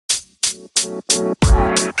Hello?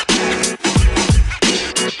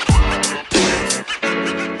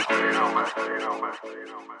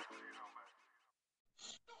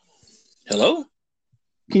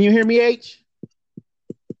 Can you hear me, H?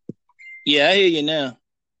 Yeah, I hear you now.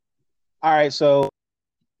 All right, so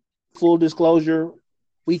full disclosure,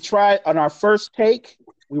 we tried on our first take.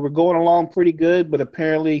 We were going along pretty good, but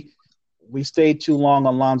apparently we stayed too long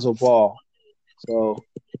on Lonzo Ball. So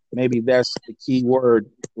maybe that's the key word,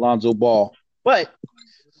 Lonzo Ball. But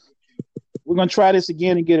we're going to try this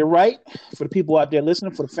again and get it right for the people out there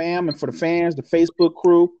listening, for the fam and for the fans, the Facebook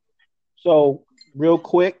crew. So, real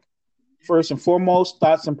quick, first and foremost,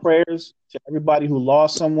 thoughts and prayers to everybody who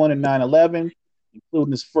lost someone in 9/11,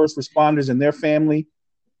 including the first responders and their family.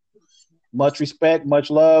 Much respect,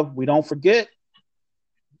 much love. We don't forget,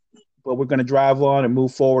 but we're going to drive on and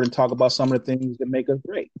move forward and talk about some of the things that make us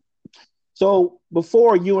great. So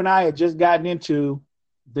before, you and I had just gotten into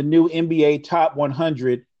the new NBA Top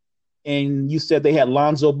 100, and you said they had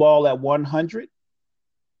Lonzo Ball at 100.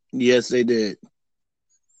 Yes, they did.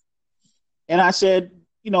 And I said,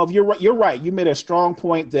 if you're right. You made a strong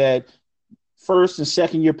point that first and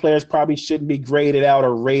second year players probably shouldn't be graded out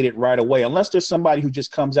or rated right away, unless there's somebody who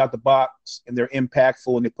just comes out the box and they're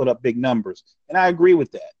impactful and they put up big numbers. And I agree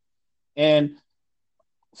with that. And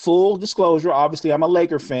full disclosure, obviously, I'm a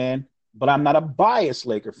Laker fan, but I'm not a biased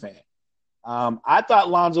Laker fan. I thought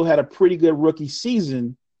Lonzo had a pretty good rookie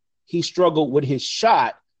season. He struggled with his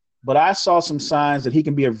shot, but I saw some signs that he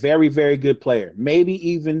can be a very, very good player, maybe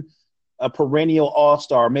even a perennial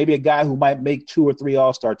all-star, maybe a guy who might make 2 or 3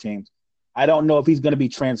 all-star teams. I don't know if he's going to be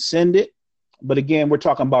transcended, but again, we're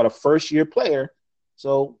talking about a first-year player,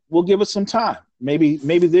 so we'll give it some time. Maybe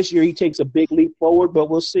this year he takes a big leap forward, but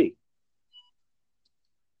we'll see.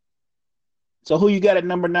 So who you got at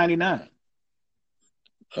number 99?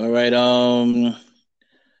 All right.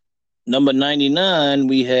 Number 99,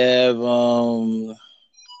 we have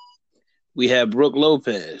Brook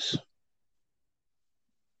Lopez.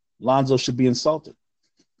 Lonzo should be insulted.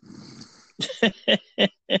 It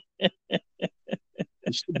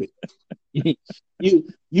should be.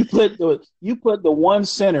 You put the one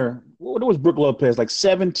center. What was Brook Lopez, like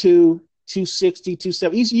 7'2", 260,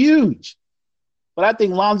 270? He's huge. But I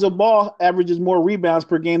think Lonzo Ball averages more rebounds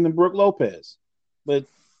per game than Brook Lopez. But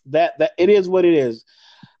that it is what it is.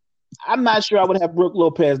 I'm not sure I would have Brook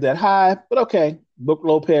Lopez that high, but okay. Brook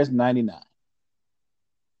Lopez 99.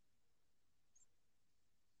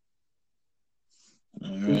 All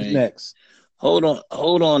Who's right. next? Hold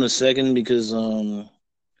on a second, because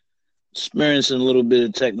experiencing a little bit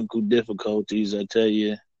of technical difficulties. I tell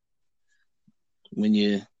you, when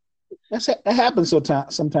you that happens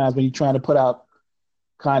sometimes when you're trying to put out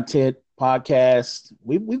content, podcasts.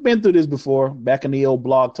 We've been through this before, back in the old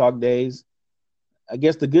blog talk days. I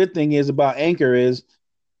guess the good thing is about Anchor is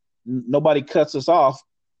nobody cuts us off,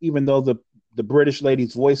 even though the British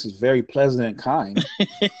lady's voice is very pleasant and kind.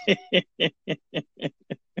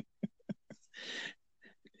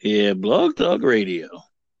 Yeah, Blog Talk Radio.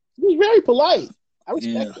 He's very polite. I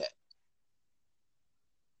respect that.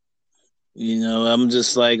 I'm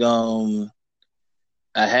just like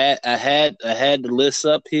I had the list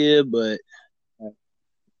up here, but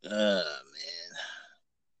man.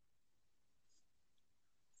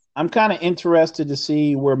 I'm kind of interested to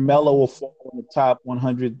see where Melo will fall in the top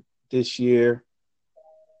 100 this year.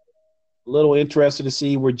 A little interested to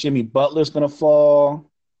see where Jimmy Butler's going to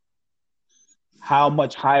fall, how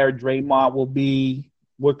much higher Draymond will be,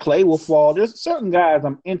 where Clay will fall. There's certain guys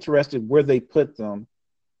I'm interested where they put them.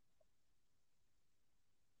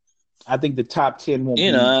 I think the top 10 won't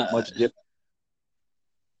be much different.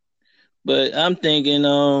 But I'm thinking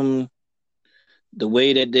the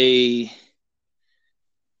way that they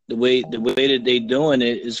doing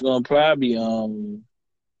it is going to probably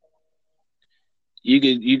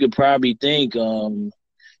you could probably think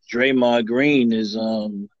Draymond Green is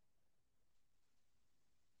in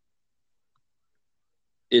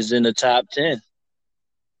the top 10.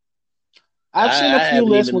 I've seen a few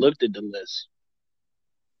lists. I haven't even looked at the list.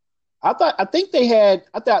 I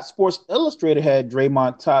thought Sports Illustrated had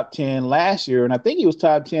Draymond top 10 last year, and I think he was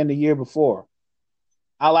top 10 the year before.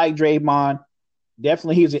 I like Draymond.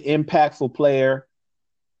 Definitely he's an impactful player,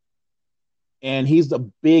 and he's a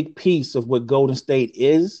big piece of what Golden State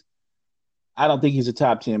is. I don't think he's a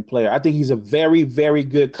top 10 player. I think he's a very, very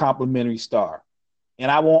good complementary star. And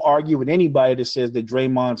I won't argue with anybody that says that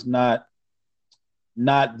Draymond's not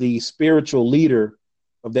the spiritual leader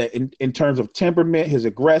of that in terms of temperament, his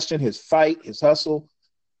aggression, his fight, his hustle.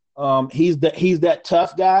 He's that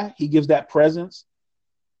tough guy. He gives that presence.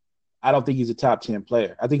 I don't think he's a top 10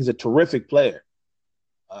 player. I think he's a terrific player.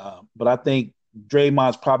 But I think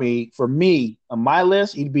Draymond's probably, for me, on my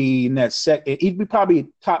list, he'd be in that he'd be probably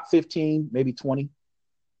top 15, maybe 20.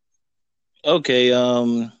 Okay,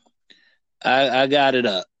 I got it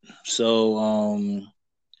up. So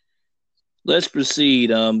let's proceed.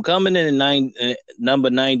 Coming in at number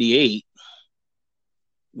 98,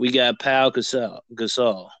 we got Pau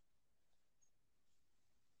Gasol.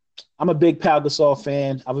 I'm a big Pau Gasol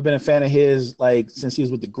fan. I've been a fan of his like since he was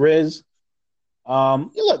with the Grizz.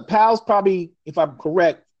 Look, Pal's probably, if I'm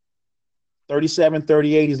correct, 37,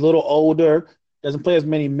 38. He's a little older, doesn't play as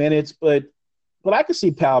many minutes, but I can see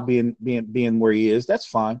Pal being where he is. That's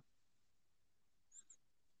fine.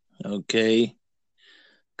 Okay.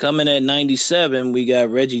 Coming at 97, we got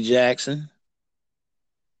Reggie Jackson.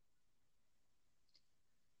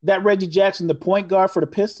 That Reggie Jackson, the point guard for the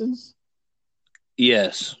Pistons?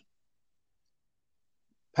 Yes.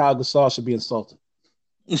 Pau Gasol should be insulted.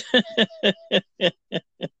 You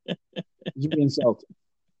be insulted.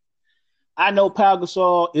 I know Pau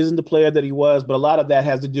Gasol isn't the player that he was, but a lot of that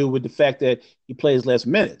has to do with the fact that he plays less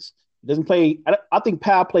minutes. He doesn't play. I think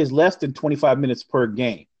Pau plays less than 25 minutes per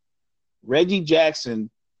game. Reggie Jackson,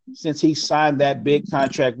 since he signed that big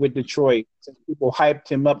contract with Detroit, since people hyped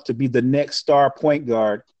him up to be the next star point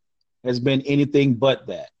guard, has been anything but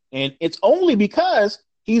that. And it's only because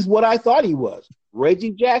he's what I thought he was.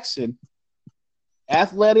 Reggie Jackson,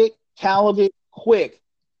 athletic, talented, quick,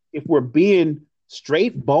 if we're being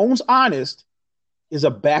straight bones honest, is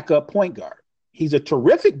a backup point guard. He's a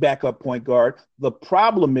terrific backup point guard. The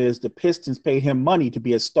problem is the Pistons paid him money to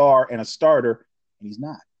be a star and a starter, and he's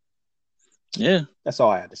not. Yeah. That's all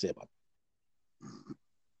I had to say about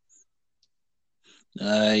it.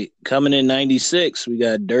 All right. Coming in 96, we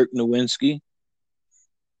got Dirk Nowitzki.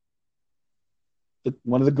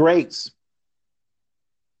 One of the greats.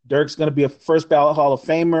 Dirk's going to be a first ballot Hall of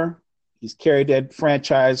Famer. He's carried that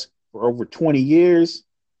franchise for over 20 years.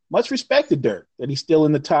 Much respect to Dirk that he's still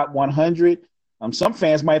in the top 100. Some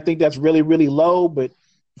fans might think that's really, really low, but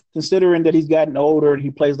considering that he's gotten older and he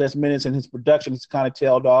plays less minutes and his production has kind of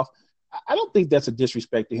tailed off, I don't think that's a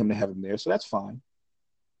disrespect to him to have him there, so that's fine.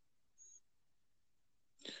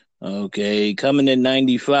 Okay, coming in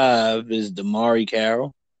 95 is Damari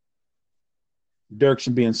Carroll. Dirk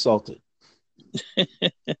should be insulted.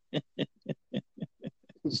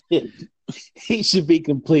 He should be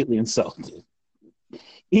completely insulted.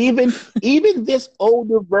 Even this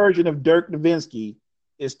older version of Dirk Nowitzki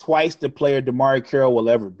is twice the player Damari Carroll will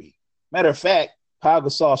ever be. Matter of fact, Pau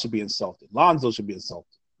Gasol should be insulted. Lonzo should be insulted.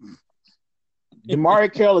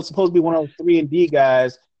 Damari Carroll is supposed to be one of those 3-and-D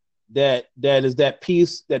guys that is that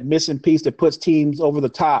piece, that missing piece that puts teams over the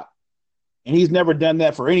top. And he's never done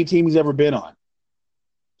that for any team he's ever been on.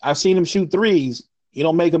 I've seen him shoot threes. He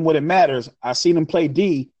don't make them when it matters. I've seen him play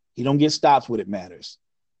D. He don't get stops when it matters.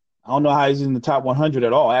 I don't know how he's in the top 100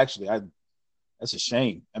 at all, actually. That's a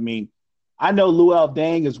shame. I mean, I know Luol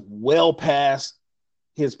Deng is well past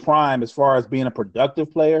his prime as far as being a productive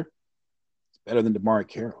player. It's better than Damari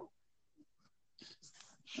Carroll.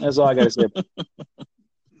 That's all I got to say.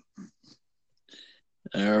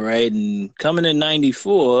 All right. And coming in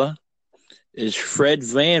 94 is Fred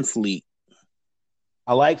VanVleet.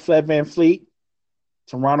 I like Fred VanVleet.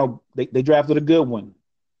 Toronto, they drafted a good one.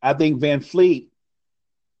 I think VanVleet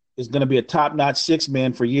is going to be a top-notch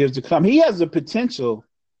six-man for years to come. He has the potential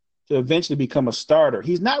to eventually become a starter.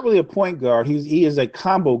 He's not really a point guard. He is a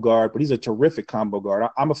combo guard, but he's a terrific combo guard.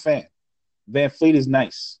 I'm a fan. VanVleet is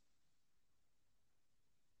nice.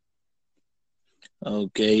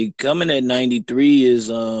 Okay, coming at 93 is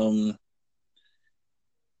a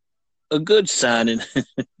good signing.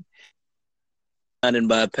 Signing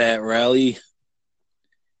by Pat Riley.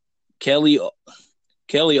 Kelly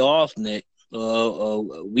Olynyk.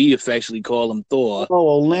 We affectionately call him Thor.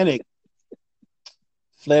 Oh, Olynyk.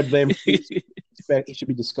 Fred VanVleet. He should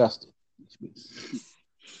be disgusted.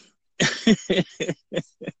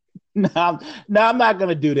 No, I'm not going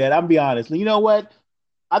to do that. I'll be honest. You know what?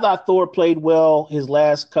 I thought Thor played well his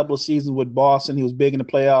last couple of seasons with Boston. He was big in the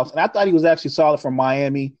playoffs. And I thought he was actually solid for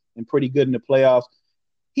Miami and pretty good in the playoffs.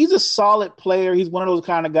 He's a solid player. He's one of those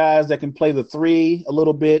kind of guys that can play the three a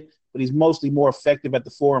little bit, but he's mostly more effective at the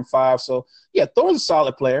 4 and 5. So, yeah, Thor's a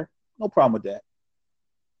solid player. No problem with that.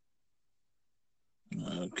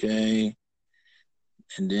 Okay.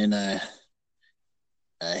 And then I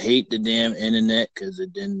hate the damn internet because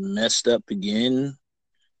it didn't messed up again.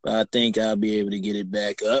 But I think I'll be able to get it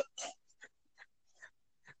back up.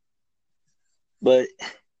 But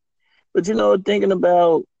you know, thinking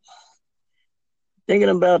about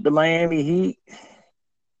the Miami Heat,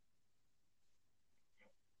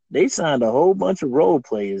 they signed a whole bunch of role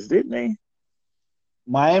players, didn't they?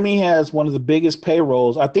 Miami has one of the biggest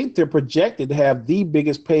payrolls. I think they're projected to have the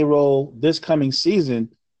biggest payroll this coming season,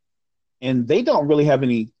 and they don't really have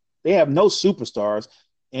any. They have no superstars,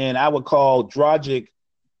 and I would call Dragic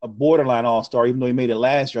a borderline all star, even though he made it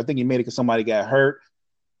last year. I think he made it because somebody got hurt.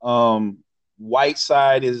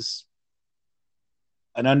 Whiteside is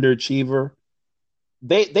an underachiever.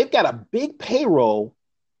 They've got a big payroll,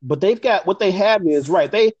 but they've got what they have is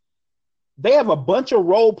right. They have a bunch of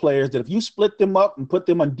role players that if you split them up and put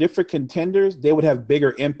them on different contenders, they would have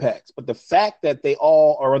bigger impacts. But the fact that they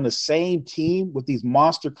all are on the same team with these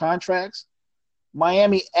monster contracts,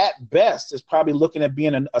 Miami at best is probably looking at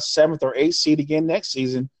being a seventh or eighth seed again next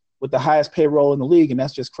season with the highest payroll in the league, and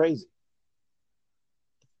that's just crazy.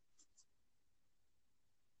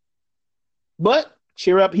 But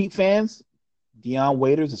cheer up, Heat fans. Deion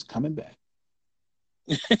Waiters is coming back.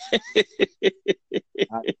 I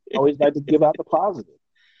always like to give out the positive.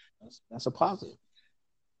 That's a positive.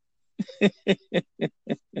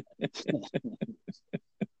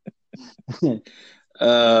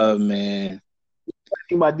 Oh man. The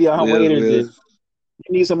thing about Deion Waiters is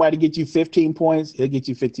you need somebody to get you 15 points, he'll get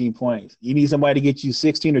you 15 points. You need somebody to get you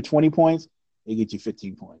 16 or 20 points, he'll get you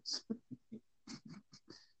 15 points.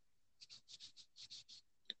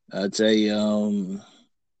 I tell you,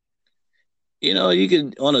 you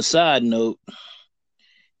can. On a side note,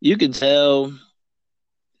 you can tell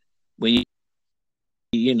when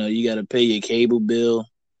you got to pay your cable bill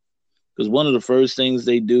because one of the first things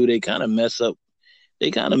they do, they kind of mess up.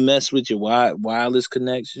 They kind of mess with your wireless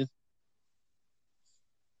connection.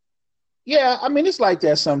 Yeah, I mean it's like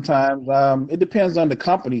that sometimes. It depends on the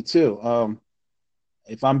company too.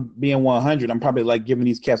 If I'm being 100, I'm probably like giving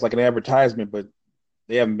these cats like an advertisement, but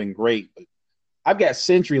they haven't been great. But I've got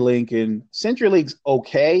CenturyLink, and CenturyLink's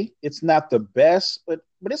okay. It's not the best, but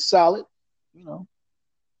it's solid. You know,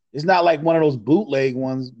 it's not like one of those bootleg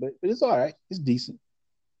ones, but it's all right. It's decent.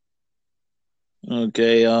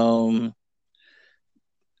 Okay.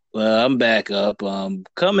 Well, I'm back up.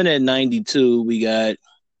 Coming at 92, we got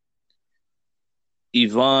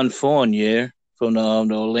Yvonne Fournier from the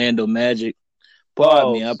Orlando Magic. Pardon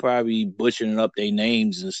Whoa. me, I probably butchering up their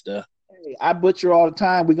names and stuff. Hey, I butcher all the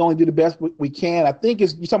time. We can only do the best we can. I think you're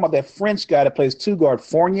talking about that French guy that plays two guard,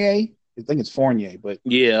 Fournier. I think it's Fournier, but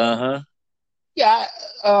Yeah, uh-huh. yeah.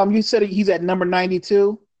 You said he's at number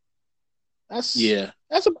 92. That's Yeah.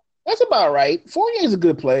 that's a, that's about right. Fournier is a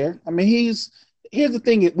good player. I mean, here's the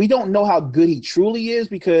thing: we don't know how good he truly is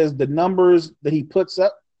because the numbers that he puts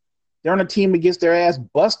up, they're on a team that gets their ass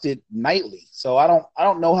busted nightly. So I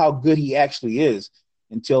don't know how good he actually is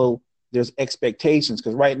until there's expectations.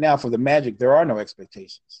 Because right now for the Magic, there are no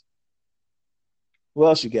expectations. Who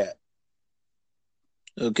else you got?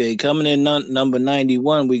 Okay, coming in number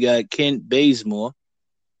 91, we got Kent Bazemore.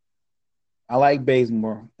 I like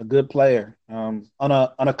Bazemore, a good player. On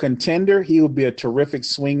a contender, he would be a terrific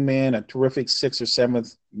swing man, a terrific sixth or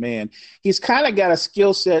seventh man. He's kind of got a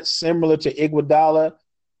skill set similar to Iguodala,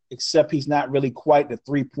 except he's not really quite the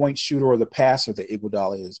 3-point shooter or the passer that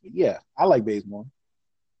Iguodala is. But yeah, I like Bazemore.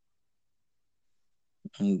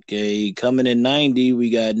 Okay, coming in 90, we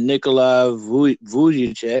got Nikolai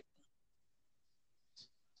Vujicic.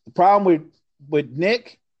 The problem with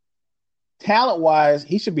Nick, talent wise,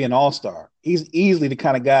 he should be an all-star. He's easily the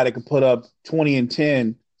kind of guy that can put up 20 and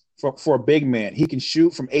 10 for a big man. He can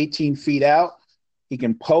shoot from 18 feet out. He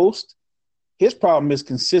can post. His problem is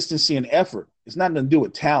consistency and effort. It's nothing to do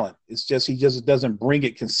with talent. It's just he just doesn't bring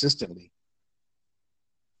it consistently.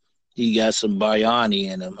 He got some Bayani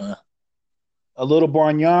in him, huh? A little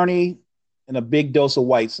Bargnani and a big dose of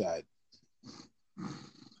Whiteside.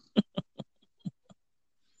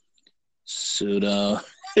 So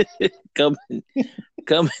coming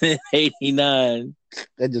in 89,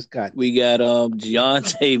 That just got we got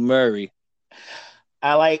Dejounte Murray.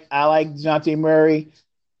 I like Dejounte Murray.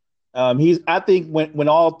 I think when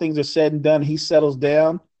all things are said and done, he settles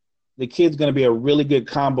down. The kid's going to be a really good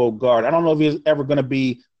combo guard. I don't know if he's ever going to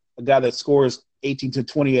be a guy that scores 18 to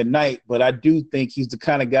 20 a night, but I do think he's the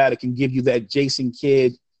kind of guy that can give you that Jason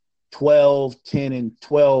Kidd 12, 10, and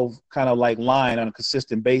 12 kind of like line on a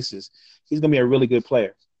consistent basis. He's going to be a really good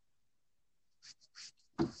player.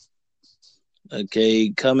 Okay,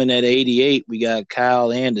 coming at 88, we got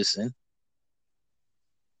Kyle Anderson.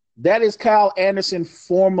 That is Kyle Anderson,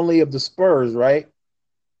 formerly of the Spurs, right?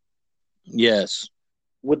 Yes.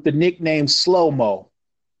 With the nickname Slow Mo.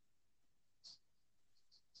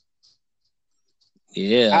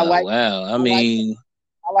 Yeah, wow. I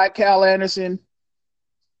like Kyle Anderson.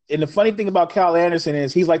 And the funny thing about Kyle Anderson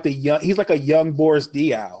is he's like a young Boris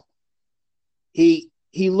Diaw. He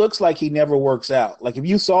he looks like he never works out. Like if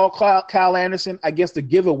you saw Kyle Anderson, I guess the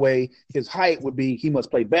giveaway, his height would be he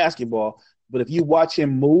must play basketball. But if you watch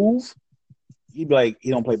him move, you'd be like,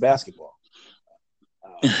 he don't play basketball.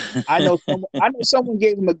 I know someone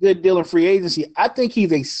gave him a good deal in free agency. I think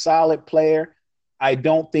he's a solid player. I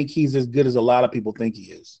don't think he's as good as a lot of people think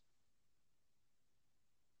he is.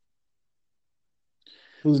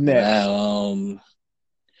 Who's next?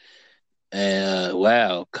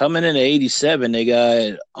 Wow. Coming in at 87, they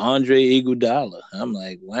got Andre Iguodala. I'm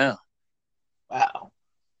like, wow.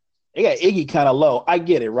 They got Iggy kind of low. I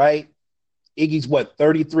get it, right? Iggy's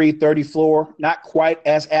 33, 34, not quite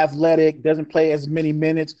as athletic, doesn't play as many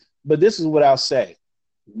minutes. But this is what I'll say.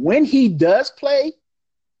 When he does play,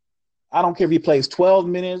 I don't care if he plays 12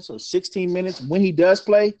 minutes or 16 minutes. When he does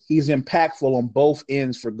play, he's impactful on both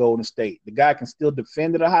ends for Golden State. The guy can still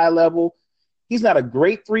defend at a high level. He's not a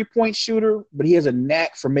great three-point shooter, but he has a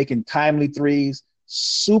knack for making timely threes,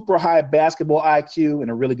 super high basketball IQ,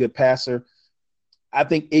 and a really good passer. I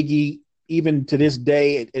think Iggy, even to this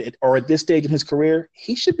day or at this stage in his career,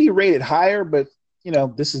 he should be rated higher, but,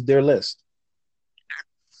 this is their list.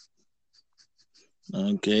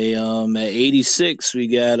 Okay, at 86, we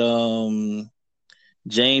got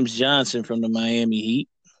James Johnson from the Miami Heat.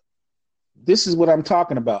 This is what I'm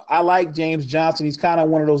talking about. I like James Johnson. He's kind of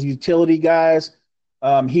one of those utility guys.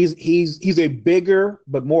 He's a bigger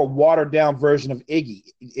but more watered down version of Iggy.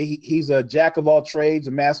 He's a jack of all trades,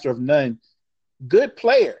 a master of none. Good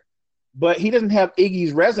player, but he doesn't have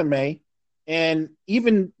Iggy's resume. And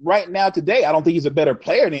even right now today, I don't think he's a better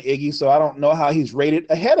player than Iggy, so I don't know how he's rated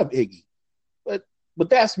ahead of Iggy. But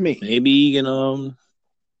that's me. Maybe he can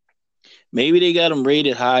maybe they got him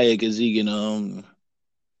rated higher because he can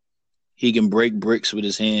break bricks with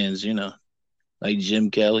his hands, like Jim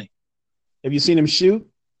Kelly. Have you seen him shoot?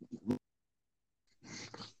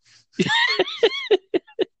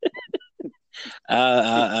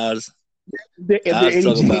 I was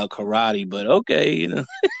talking about karate, but okay,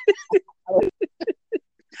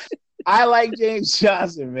 I like James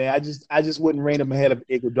Johnson, man. I just wouldn't rate him ahead of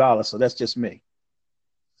Iguodala, so that's just me.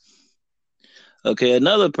 Okay,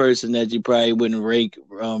 another person that you probably wouldn't rate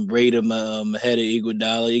him ahead of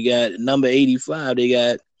Iguodala. You got number 85. They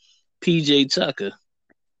got PJ Tucker.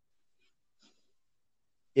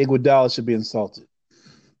 Iguodala should be insulted.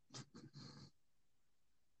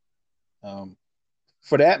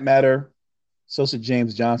 For that matter, so should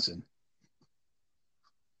James Johnson.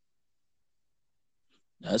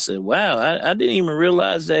 I said, wow, I didn't even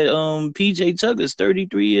realize that PJ Tucker's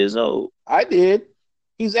 33 years old. I did.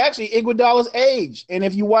 He's actually Iguodala's age. And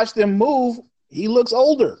if you watch them move, he looks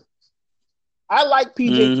older. I like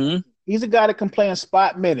PJ. Mm-hmm. He's a guy that can play in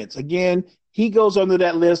spot minutes. Again, he goes under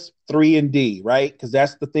that list 3 and D, right? Because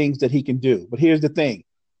that's the things that he can do. But here's the thing.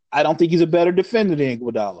 I don't think he's a better defender than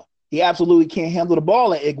Iguodala. He absolutely can't handle the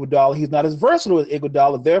ball at Iguodala. He's not as versatile as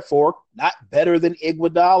Iguodala, therefore not better than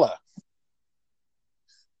Iguodala.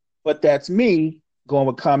 But that's me going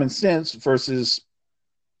with common sense versus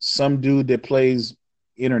some dude that plays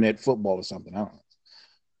internet football or something. I don't know.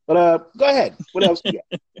 But go ahead. What else you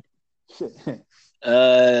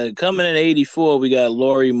got? Coming in 84, we got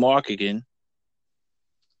Lauri Markkanen.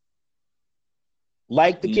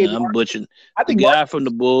 Like the kid. I'm butchering. I think the guy from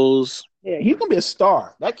the Bulls. Yeah, he's going to be a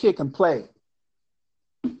star. That kid can play.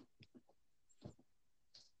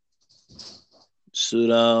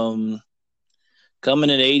 So,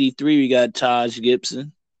 coming in 83, we got Taj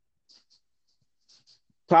Gibson.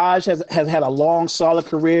 Taj has had a long, solid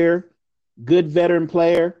career, good veteran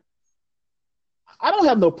player. I don't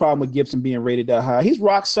have no problem with Gibson being rated that high. He's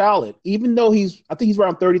rock solid. Even though I think he's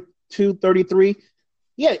around 32, 33.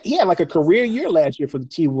 Yeah, he had like a career year last year for the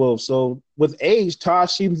T-Wolves. So with age,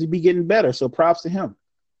 Taj seems to be getting better. So props to him.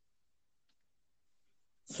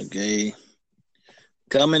 Okay.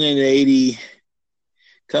 Coming in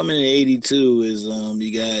 82 is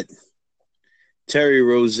you got Terry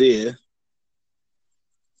Rozier.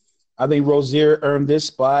 I think Rozier earned this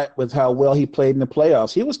spot with how well he played in the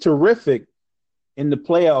playoffs. He was terrific in the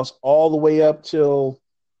playoffs all the way up till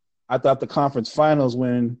I thought the conference finals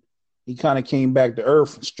when he kind of came back to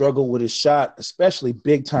earth and struggled with his shot, especially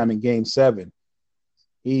big time in Game 7.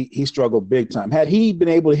 He struggled big time. Had he been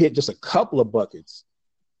able to hit just a couple of buckets,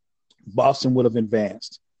 Boston would have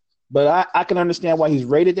advanced. But I can understand why he's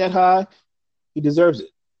rated that high. He deserves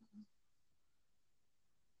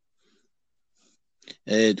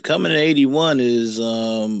it. Coming in 81 is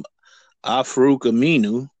Farouq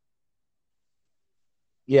Aminu.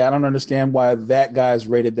 Yeah, I don't understand why that guy's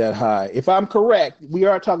rated that high. If I'm correct, we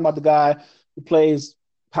are talking about the guy who plays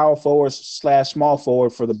power forward / small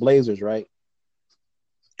forward for the Blazers, right?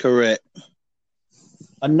 Correct.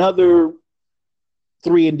 another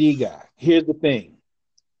 3-and-D guy. Here's the thing.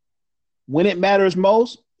 When it matters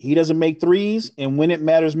most, he doesn't make threes, and when it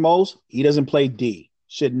matters most, he doesn't play D.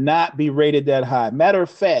 Should not be rated that high. Matter of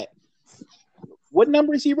fact, what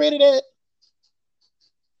number is he rated at?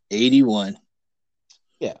 81.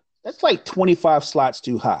 Yeah, that's like 25 slots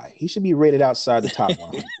too high. He should be rated outside the top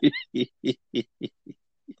 100.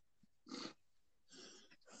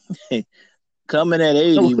 Coming at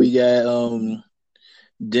 80, we got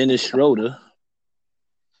Dennis Schroeder.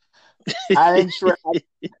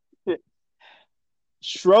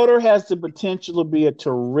 Schroeder has the potential to be a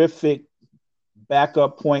terrific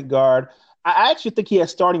backup point guard. I actually think he has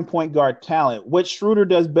starting point guard talent. What Schroeder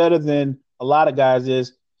does better than a lot of guys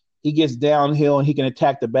is he gets downhill and he can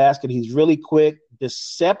attack the basket. He's really quick,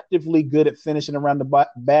 deceptively good at finishing around the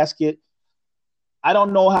basket. I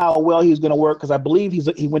don't know how well he's going to work because I believe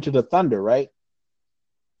he went to the Thunder, right?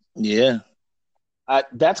 Yeah.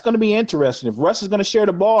 That's going to be interesting. If Russ is going to share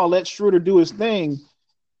the ball and let Schroeder do his thing,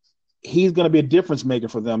 he's going to be a difference maker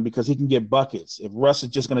for them because he can get buckets. If Russ is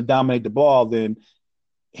just going to dominate the ball, then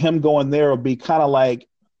him going there will be kind of like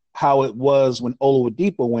how it was when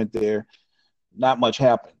Oladipo went there. Not much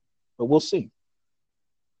happened, but we'll see.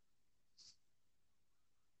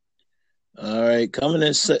 All right, coming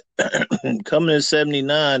in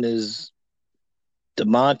 79 is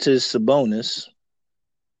Domantas Sabonis.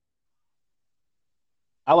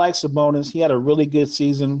 I like Sabonis. He had a really good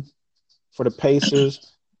season for the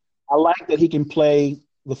Pacers. I like that he can play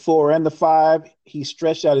the 4 and the 5. He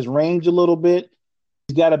stretched out his range a little bit.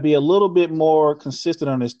 He's got to be a little bit more consistent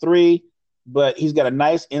on his 3, but he's got a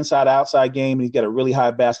nice inside-outside game, and he's got a really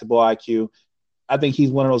high basketball IQ. I think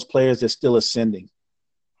he's one of those players that's still ascending.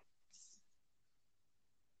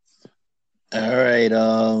 All right,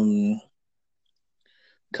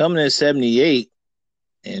 coming at 78,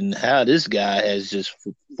 and how this guy has just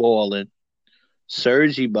fallen,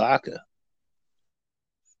 Serge Ibaka.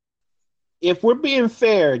 If we're being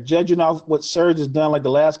fair, judging off what Serge has done like the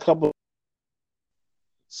last couple,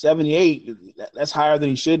 78, that's higher than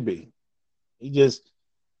he should be.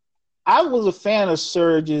 I was a fan of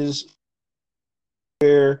Serge's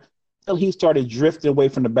until he started drifting away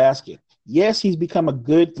from the basket. Yes, he's become a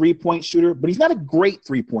good three-point shooter, but he's not a great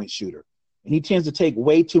three-point shooter. And he tends to take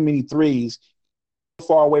way too many threes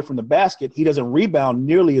far away from the basket. He doesn't rebound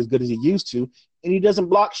nearly as good as he used to, and he doesn't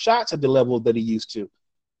block shots at the level that he used to.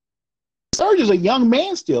 Serge is a young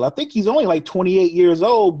man still. I think he's only like 28 years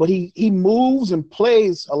old, but he moves and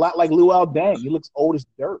plays a lot like Luol Deng. He looks old as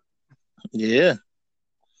dirt. Yeah.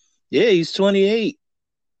 Yeah, he's 28.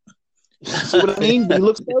 See what I mean? But he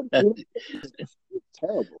looks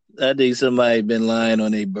terrible. I think somebody been lying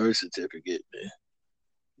on a birth certificate, man.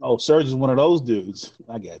 Oh, Serge is one of those dudes.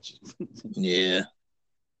 I got you. Yeah.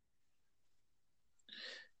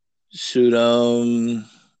 Shoot,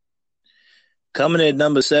 coming at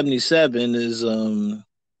number 77 is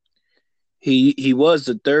he was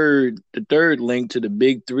the third link to the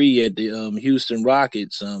big 3 at the Houston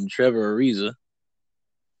Rockets, Trevor Ariza.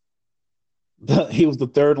 He was the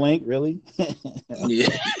third link, really?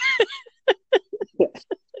 Yeah.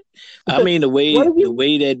 I mean the way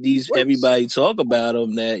that everybody talk about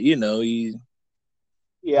him, that he.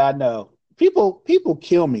 Yeah, I know. People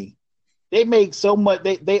kill me. They make so much.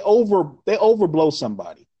 They overblow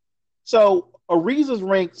somebody. So Ariza's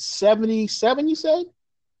ranked 77. You said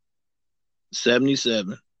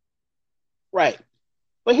 77. Right.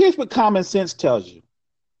 But here's what common sense tells you: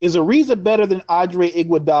 is Ariza better than Andre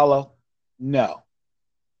Iguodala? No.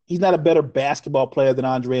 He's not a better basketball player than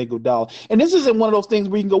Andre Iguodala. And this isn't one of those things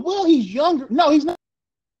where you can go, well, he's younger. No, he's not.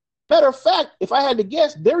 Matter of fact, if I had to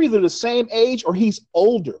guess, they're either the same age or he's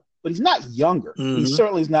older, but he's not younger. Mm-hmm. He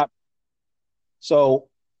certainly is not. So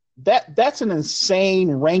that's an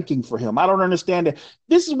insane ranking for him. I don't understand it.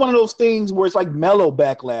 This is one of those things where it's like Melo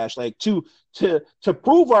backlash. Like to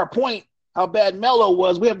prove our point, how bad Melo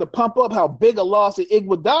was, we have to pump up how big a loss that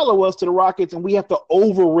Iguodala was to the Rockets, and we have to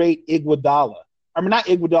overrate Iguodala. I mean, not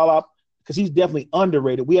Iguodala, because he's definitely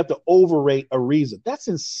underrated. We have to overrate Ariza. That's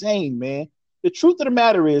insane, man. The truth of the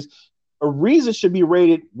matter is, Ariza should be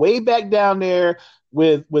rated way back down there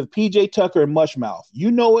with PJ Tucker and Mushmouth.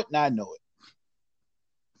 You know it, and I know it.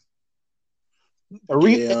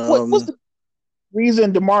 What's the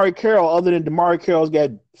reason DeMarre Carroll, other than DeMarre Carroll's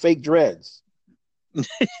got fake dreads?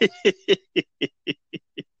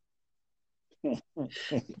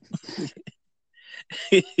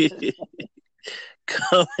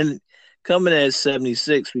 Coming at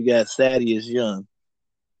 76, we got Thaddeus Young.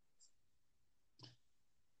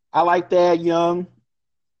 I like that Young.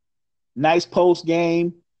 Nice post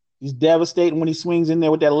game. He's devastating when he swings in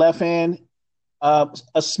there with that left hand.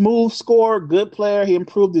 A smooth scorer, good player. He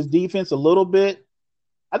improved his defense a little bit.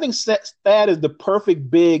 I think Thad is the perfect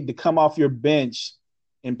big to come off your bench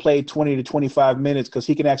and play 20 to 25 minutes because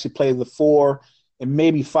he can actually play the 4 and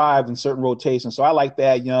maybe 5 in certain rotations. So I like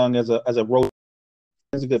Thad Young as a rotator.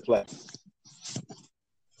 He's a good player.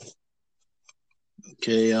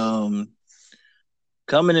 Okay,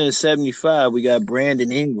 coming in at 75, we got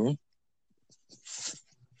Brandon Ingram.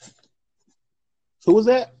 Who was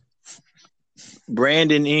that?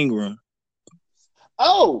 Brandon Ingram.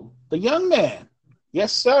 Oh, the young man.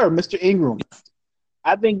 Yes, sir, Mr. Ingram.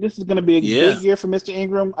 I think this is going to be a big year for Mr.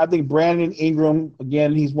 Ingram. I think Brandon Ingram,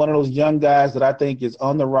 again, he's one of those young guys that I think is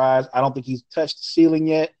on the rise. I don't think he's touched the ceiling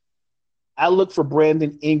yet. I look for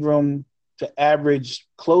Brandon Ingram to average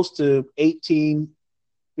close to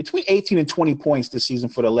between 18 and 20 points this season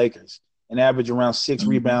for the Lakers and average around 6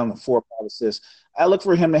 rebounds and 4 or 5 assists. I look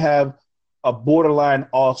for him to have a borderline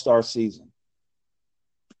all-star season.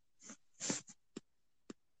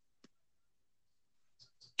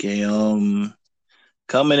 Okay,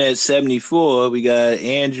 coming at 74, we got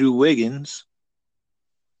Andrew Wiggins.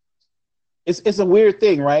 It's a weird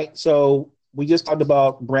thing, right? So we just talked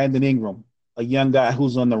about Brandon Ingram, a young guy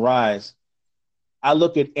who's on the rise. I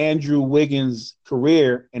look at Andrew Wiggins'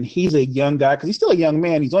 career, and he's a young guy because he's still a young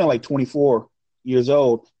man. He's only like 24 years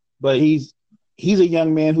old, but he's a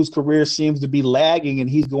young man whose career seems to be lagging, and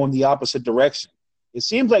he's going the opposite direction. It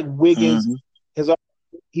seems like Wiggins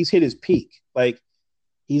he's hit his peak. Like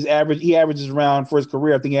he averages around for his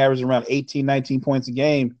career. I think he averages around 18, 19 points a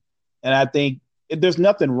game, and I think there's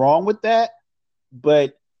nothing wrong with that.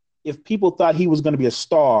 But if people thought he was going to be a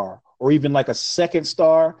star or even like a second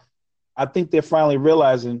star, I think they're finally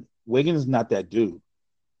realizing Wiggins is not that dude.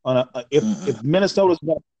 If Minnesota's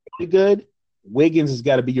going to be really good, Wiggins has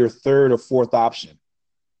got to be your third or fourth option.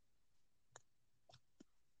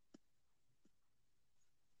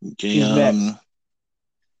 Okay,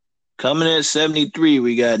 coming at 73,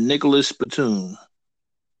 we got Nicholas Batum.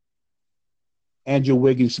 Andrew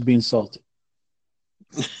Wiggins should be insulted.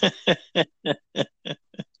 Be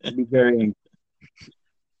very angry.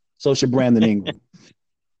 So should Brandon Ingram.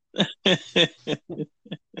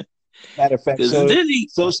 Matter of fact,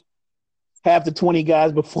 so half the 20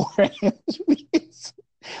 guys before him.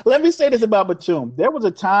 Let me say this about Batum. There was a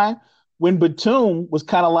time when Batum was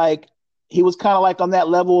kind of like on that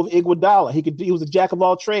level of Iguodala. He was a jack of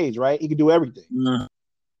all trades, right? He could do everything.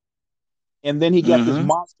 And then he got this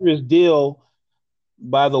monstrous deal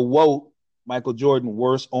by the WOT, Michael Jordan,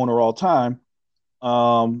 worst owner all time.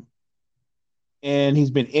 And he's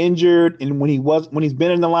been injured, and when he's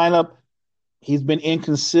been in the lineup, he's been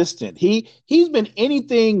inconsistent. He's been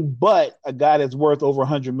anything but a guy that's worth over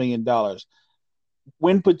 $100 million.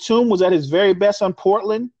 When Batum was at his very best on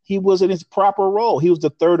Portland, he was in his proper role. He was the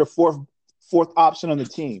third or fourth option on the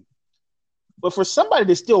team. But for somebody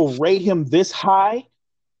to still rate him this high,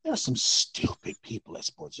 there are some stupid people at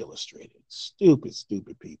Sports Illustrated.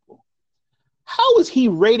 Stupid people. How is he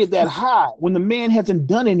rated that high when the man hasn't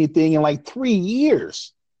done anything in like 3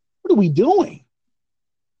 years? What are we doing?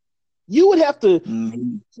 You would have to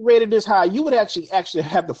rate it this high. You would actually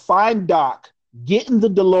have to find Doc, get in the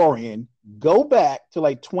DeLorean, go back to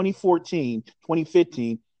like 2014,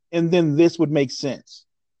 2015, and then this would make sense.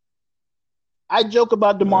 I joke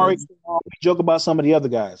about Damari, we joke about some of the other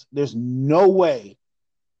guys. There's no way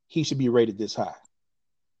he should be rated this high.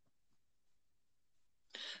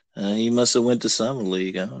 He must have went to Summer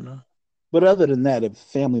League. I don't know. But other than that, if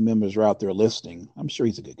family members are out there listening, I'm sure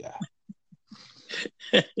he's a good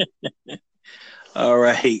guy. All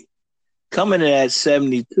right. Coming in at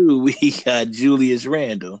 72, we got Julius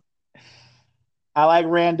Randle. I like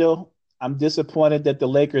Randle. I'm disappointed that the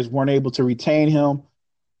Lakers weren't able to retain him.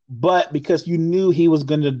 But because you knew he was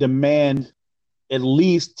going to demand at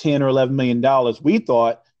least $10 or $11 million, we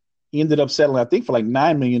thought he ended up settling, I think, for like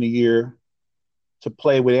 $9 million a year to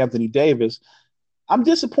play with Anthony Davis. I'm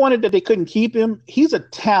disappointed that they couldn't keep him. He's a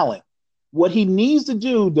talent. What he needs to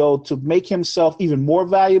do, though, to make himself even more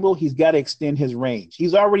valuable, he's got to extend his range.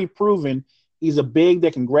 He's already proven he's a big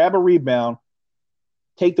that can grab a rebound,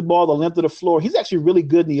 take the ball the length of the floor. He's actually really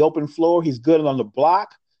good in the open floor. He's good on the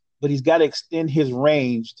block, but he's got to extend his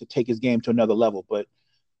range to take his game to another level. But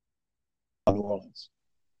New Orleans.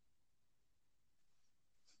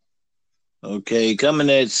 Okay, coming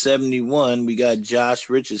at 71, we got Josh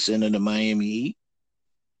Richardson of the Miami Heat.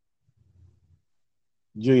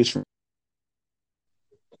 Julius.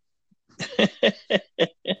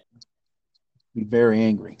 Be very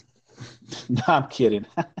angry. No, I'm kidding.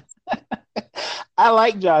 I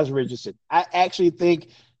like Josh Richardson. I actually think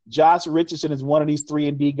Josh Richardson is one of these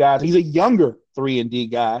 3-and-D guys. He's a younger 3-and-D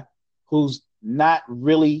guy who's not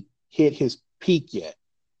really hit his peak yet.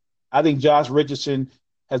 I think Josh Richardson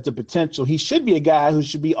has the potential. He should be a guy who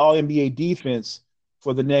should be all NBA defense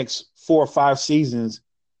for the next 4 or 5 seasons.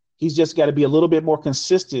 He's just got to be a little bit more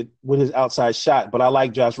consistent with his outside shot. But I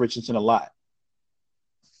like Josh Richardson a lot.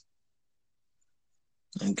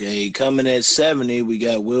 Okay, coming at 70, we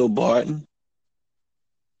got Will Barton.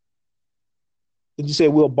 Did you say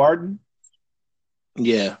Will Barton?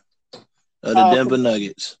 Yeah, of the Denver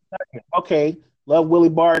Nuggets. Okay, love Willie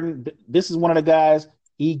Barton. This is one of the guys.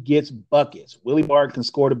 He gets buckets. Willie Barton can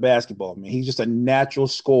score the basketball, man. He's just a natural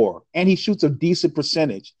scorer, and he shoots a decent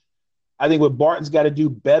percentage. I think what Barton's got to do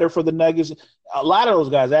better for the Nuggets, a lot of those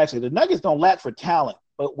guys actually, the Nuggets don't lack for talent,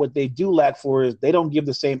 but what they do lack for is they don't give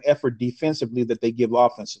the same effort defensively that they give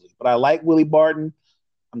offensively. But I like Willie Barton.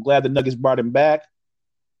 I'm glad the Nuggets brought him back.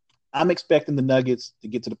 I'm expecting the Nuggets to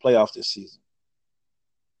get to the playoffs this season.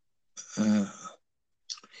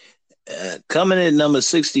 Coming at number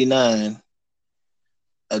 69,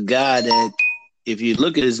 a guy that, if you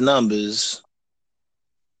look at his numbers,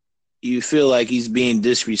 you feel like he's being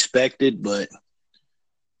disrespected, but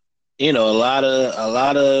a lot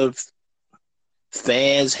of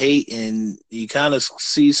fans hate, and you kind of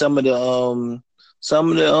see some of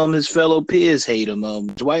his fellow peers hate him.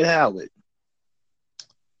 Dwight Howard.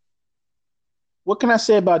 What can I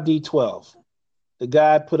say about D12? The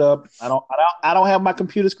guy put up. I don't have my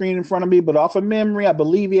computer screen in front of me, but off of memory, I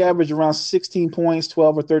believe he averaged around 16 points,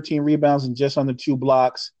 12 or 13 rebounds, and just under 2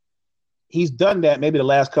 blocks. He's done that maybe the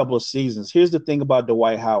last couple of seasons. Here's the thing about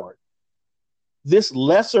Dwight Howard. This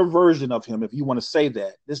lesser version of him, if you want to say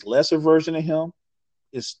that, this lesser version of him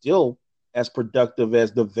is still as productive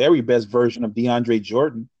as the very best version of DeAndre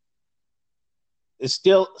Jordan. It's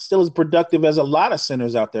still as productive as a lot of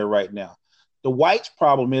centers out there right now. The White's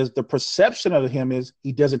problem is the perception of him is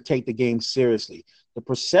he doesn't take the game seriously. The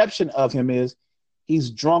perception of him is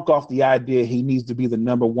he's drunk off the idea he needs to be the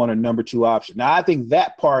number 1 or number 2 option. Now, I think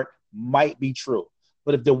that part might be true.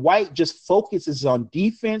 But if the White just focuses on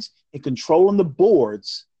defense and controlling the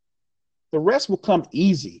boards, the rest will come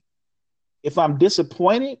easy. If I'm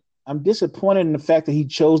disappointed in the fact that he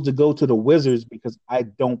chose to go to the Wizards because I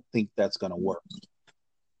don't think that's going to work.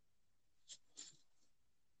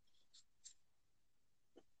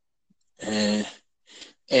 And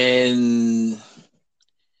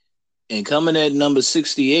coming at number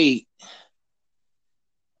 68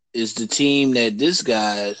 is the team that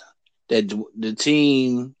the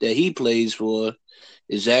team that he plays for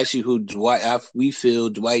is actually who we feel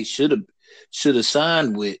Dwight should have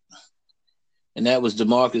signed with, and that was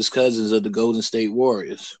DeMarcus Cousins of the Golden State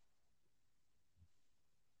Warriors.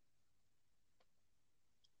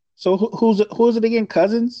 So who's it again?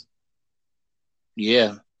 Cousins?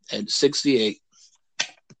 Yeah, at 68.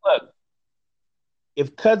 Look,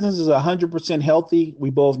 if Cousins is 100% healthy, we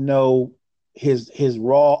both know his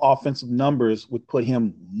raw offensive numbers would put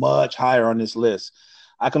him much higher on this list.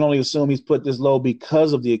 I can only assume he's put this low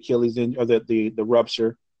because of the Achilles or the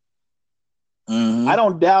rupture. Mm-hmm. I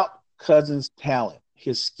don't doubt Cousins' talent,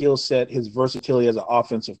 his skill set, his versatility as an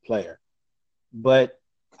offensive player. But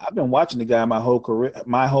I've been watching the guy my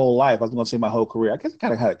whole life. I was going to say my whole career. I guess I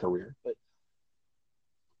kind of had a career. But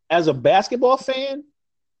as a basketball fan,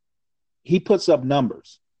 he puts up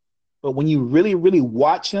numbers. But when you really, really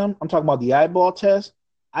watch him, I'm talking about the eyeball test,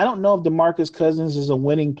 I don't know if DeMarcus Cousins is a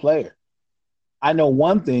winning player. I know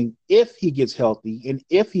one thing, if he gets healthy and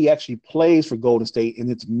if he actually plays for Golden State and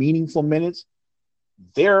it's meaningful minutes,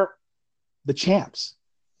 they're the champs.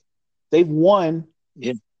 They've won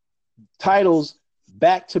titles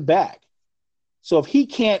back to back. So if he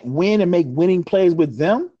can't win and make winning plays with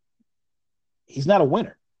them, he's not a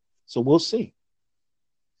winner. So we'll see.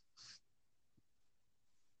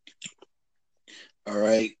 All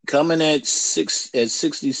right. Coming at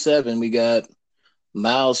 67, we got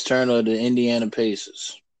Miles Turner of the Indiana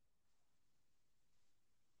Pacers.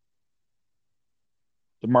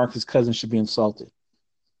 DeMarcus Cousins should be insulted.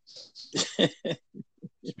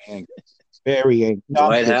 Man, very angry.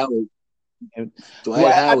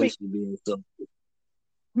 Dwight Howard should be insulted.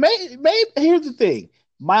 Maybe here's the thing.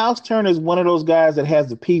 Miles Turner is one of those guys that has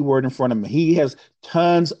the P word in front of him. He has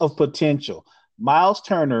tons of potential. Miles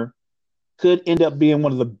Turner could end up being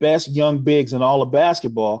one of the best young bigs in all of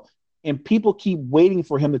basketball, and people keep waiting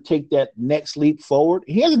for him to take that next leap forward.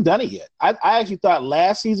 He hasn't done it yet. I actually thought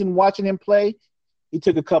last season watching him play, he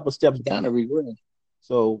took a couple steps back. Kind of regret.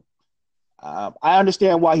 So I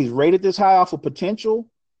understand why he's rated this high off of potential,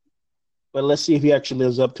 but let's see if he actually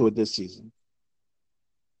lives up to it this season.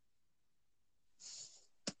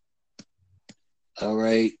 All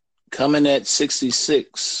right. Coming at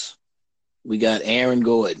 66, we got Aaron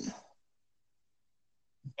Gordon.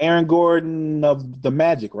 Aaron Gordon of the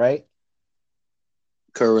Magic, right?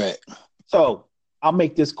 Correct. So I'll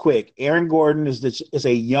make this quick. Aaron Gordon is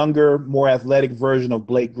a younger, more athletic version of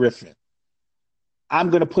Blake Griffin. I'm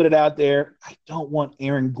going to put it out there. I don't want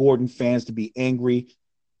Aaron Gordon fans to be angry,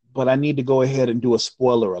 but I need to go ahead and do a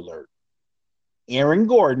spoiler alert. Aaron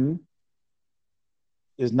Gordon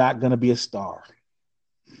is not going to be a star.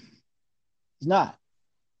 He's not.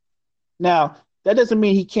 Now, that doesn't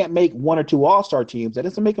mean he can't make one or two all-star teams. That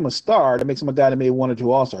doesn't make him a star. That makes him a guy that made one or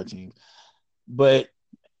two all-star teams. But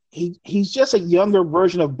he's just a younger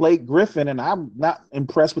version of Blake Griffin, and I'm not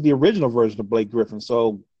impressed with the original version of Blake Griffin.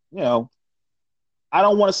 So, I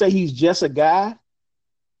don't want to say he's just a guy,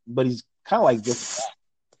 but he's kind of like just a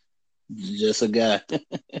guy. Just a guy.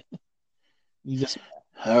 He's just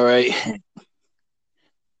all right.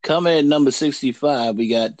 Coming at number 65, we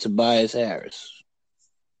got Tobias Harris.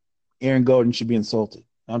 Aaron Gordon should be insulted.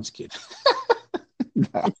 I'm just kidding.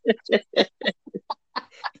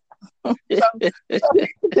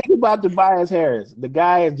 Think about Tobias Harris. The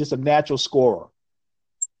guy is just a natural scorer.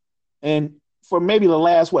 And for maybe the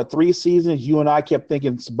last, 3 seasons, you and I kept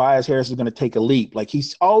thinking Tobias Harris is going to take a leap. Like,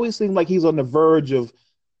 he's always seemed like he's on the verge of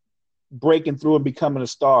breaking through and becoming a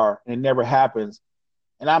star, and it never happens.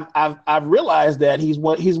 And I've realized that he's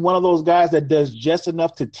one of those guys that does just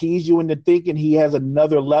enough to tease you into thinking he has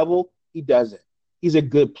another level. He doesn't. He's a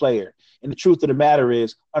good player. And the truth of the matter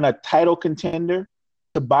is, on a title contender,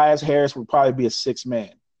 Tobias Harris would probably be a 6th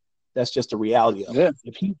man. That's just the reality of it.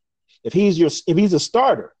 If he's a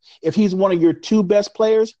starter, if he's one of your 2 best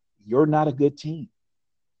players, you're not a good team.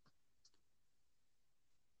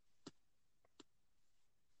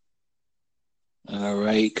 All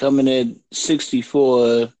right, coming at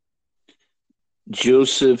 64,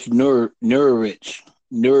 Joseph Nurkic.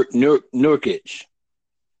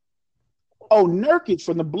 Oh, Nurkic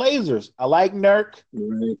from the Blazers. I like Nurk.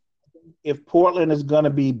 Right. If Portland is going to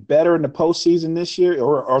be better in the postseason this year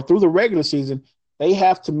or through the regular season, they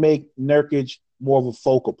have to make Nurkic more of a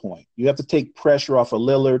focal point. You have to take pressure off of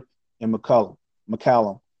Lillard and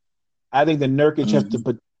McCallum. I think that Nurkic has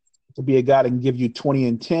to be a guy that can give you 20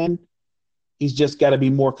 and 10. He's just got to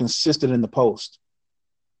be more consistent in the post.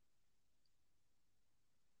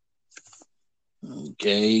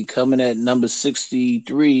 Okay, coming at number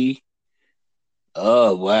 63.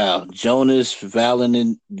 Oh, wow. Jonas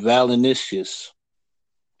Valanciunas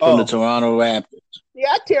from the Toronto Raptors.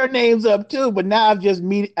 Yeah, I tear names up too, but now I've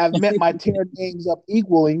met my tear names up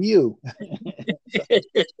equaling you.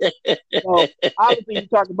 So obviously you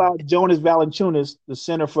talk about Jonas Valanciunas, the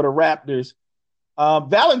center for the Raptors.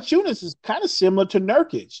 Valanciunas is kind of similar to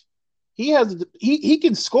Nurkic. He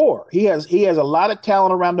can score. He has a lot of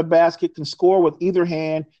talent around the basket, can score with either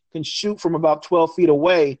hand, can shoot from about 12 feet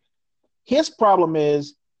away. His problem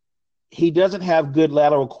is he doesn't have good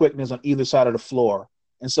lateral quickness on either side of the floor.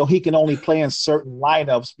 And so he can only play in certain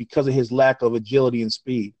lineups because of his lack of agility and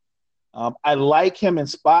speed. I like him in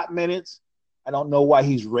spot minutes. I don't know why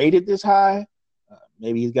he's rated this high.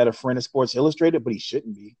 Maybe he's got a friend at Sports Illustrated, but he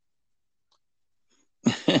shouldn't be.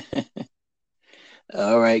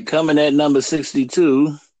 All right, coming at number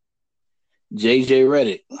 62, JJ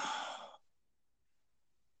Redick.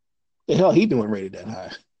 The hell he doing rated that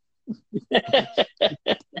high?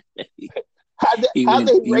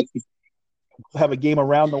 Have a game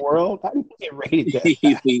around the world? How do you get rated that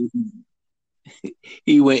high?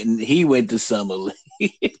 He went to summer league.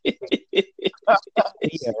 Yeah,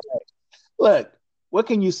 right. Look, what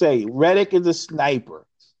can you say? Redick is a sniper.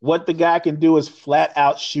 What the guy can do is flat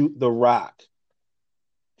out shoot the rock.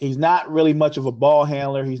 He's not really much of a ball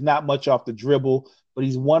handler. He's not much off the dribble, but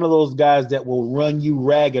he's one of those guys that will run you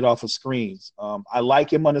ragged off of screens. I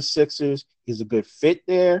like him on the Sixers. He's a good fit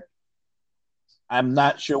there. I'm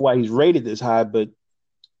not sure why he's rated this high, but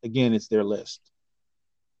again, it's their list.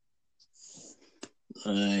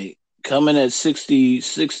 All right. Coming at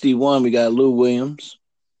 61, we got Lou Williams.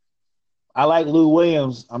 I like Lou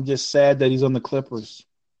Williams. I'm just sad that he's on the Clippers.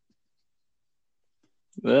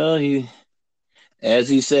 Well, as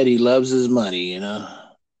he said, he loves his money,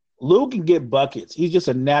 Lou can get buckets. He's just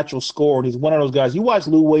a natural scorer, and he's one of those guys. You watch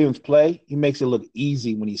Lou Williams play, he makes it look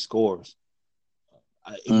easy when he scores.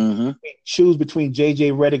 If you choose between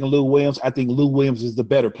J.J. Redick and Lou Williams, I think Lou Williams is the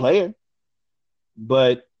better player.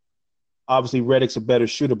 But obviously Redick's a better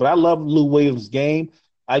shooter. But I love Lou Williams' game.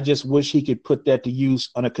 I just wish he could put that to use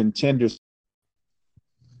on a contender.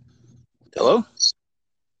 Hello?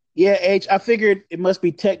 Yeah, H, I figured it must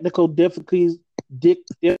be technical difficulties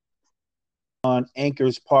on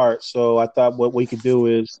Anchor's part. So I thought what we could do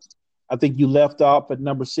is, I think you left off at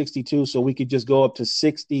number 62, so we could just go up to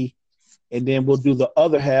 60 and then we'll do the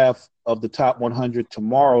other half of the top 100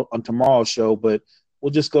 tomorrow on tomorrow's show. But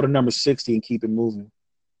we'll just go to number 60 and keep it moving.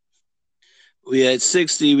 We at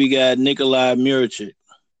 60, we got Nikolai Murchik.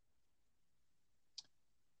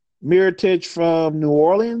 Mirotic from New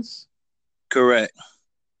Orleans. Correct.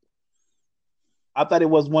 I thought it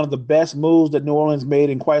was one of the best moves that New Orleans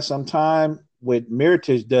made in quite some time. What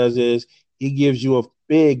Mirotic does is he gives you a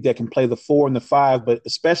big that can play the 4 and the 5, but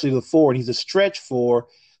especially the 4, and he's a stretch 4,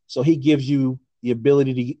 so he gives you the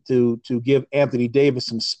ability to give Anthony Davis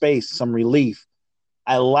some space, some relief.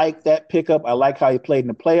 I like that pickup. I like how he played in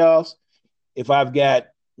the playoffs. If I've got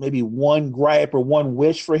maybe one gripe or one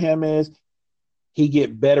wish for him is he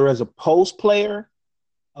get better as a post player,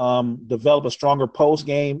 develop a stronger post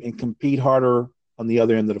game, and compete harder on the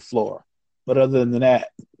other end of the floor. But other than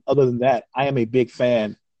that, I am a big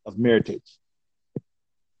fan of Mirotic.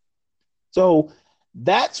 So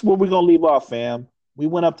that's where we're going to leave off, fam. We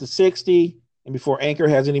went up to 60, and before Anchor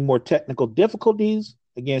has any more technical difficulties,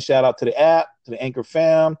 again, shout out to the app, to the Anchor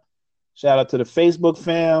fam, shout out to the Facebook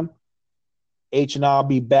fam. H and I'll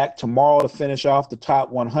be back tomorrow to finish off the top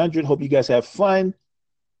 100. Hope you guys have fun.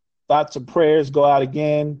 Thoughts and prayers go out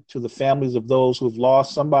again to the families of those who have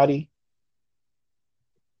lost somebody.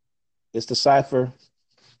 It's the Cypher.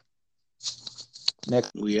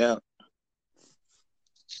 Next. We out.